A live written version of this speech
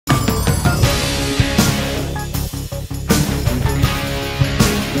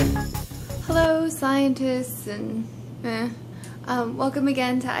scientists and welcome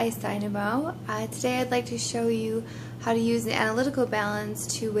again to Dynamo. Today I'd like to show you how to use the analytical balance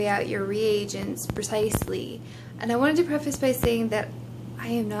to weigh out your reagents precisely. And I wanted to preface by saying that I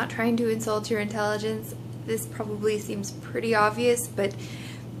am not trying to insult your intelligence. This probably seems pretty obvious, but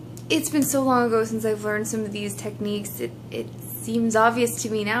it's been so long ago since I've learned some of these techniques. It seems obvious to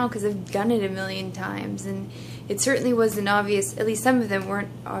me now because I've done it a million times, and it certainly wasn't obvious, at least some of them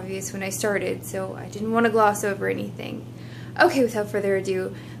weren't obvious when I started, so I didn't want to gloss over anything. Okay, without further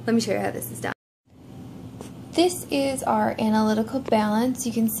ado, let me show you how this is done. This is our analytical balance.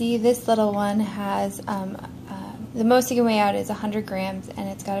 You can see this little one has, the most you can weigh out is 100 grams, and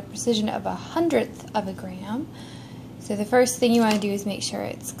it's got a precision of 100th of a gram. So the first thing you want to do is make sure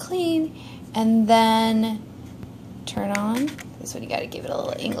it's clean, and then turn on. This one you got to give it a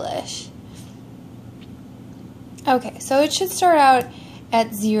little English. Okay, so it should start out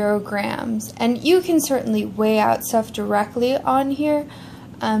at 0 grams, and you can certainly weigh out stuff directly on here,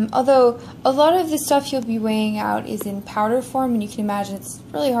 although a lot of the stuff you'll be weighing out is in powder form, and you can imagine it's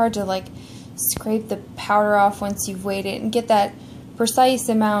really hard to like scrape the powder off once you've weighed it and get that precise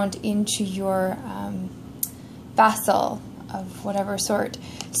amount into your vessel of whatever sort.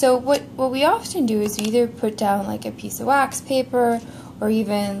 So what we often do is we either put down like a piece of wax paper or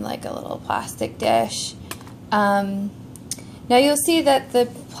even like a little plastic dish. Now you'll see that the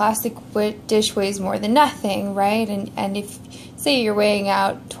plastic dish weighs more than nothing, right? And if, say you're weighing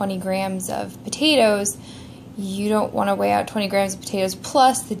out 20 grams of potatoes, you don't want to weigh out 20 grams of potatoes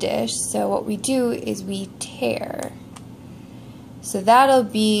plus the dish, so what we do is we tare. So that'll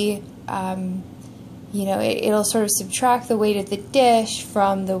be, you know, it'll sort of subtract the weight of the dish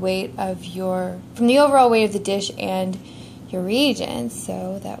from the weight of from the overall weight of the dish and your reagents,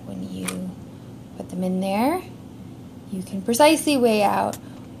 so that when you put them in there, you can precisely weigh out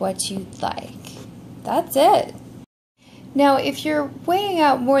what you'd like. That's it. Now, if you're weighing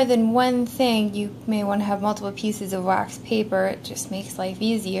out more than one thing, you may want to have multiple pieces of wax paper. It just makes life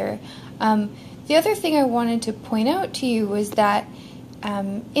easier. The other thing I wanted to point out to you was that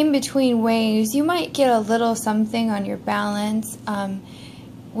in between weighings, you might get a little something on your balance,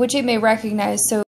 which it may recognize. So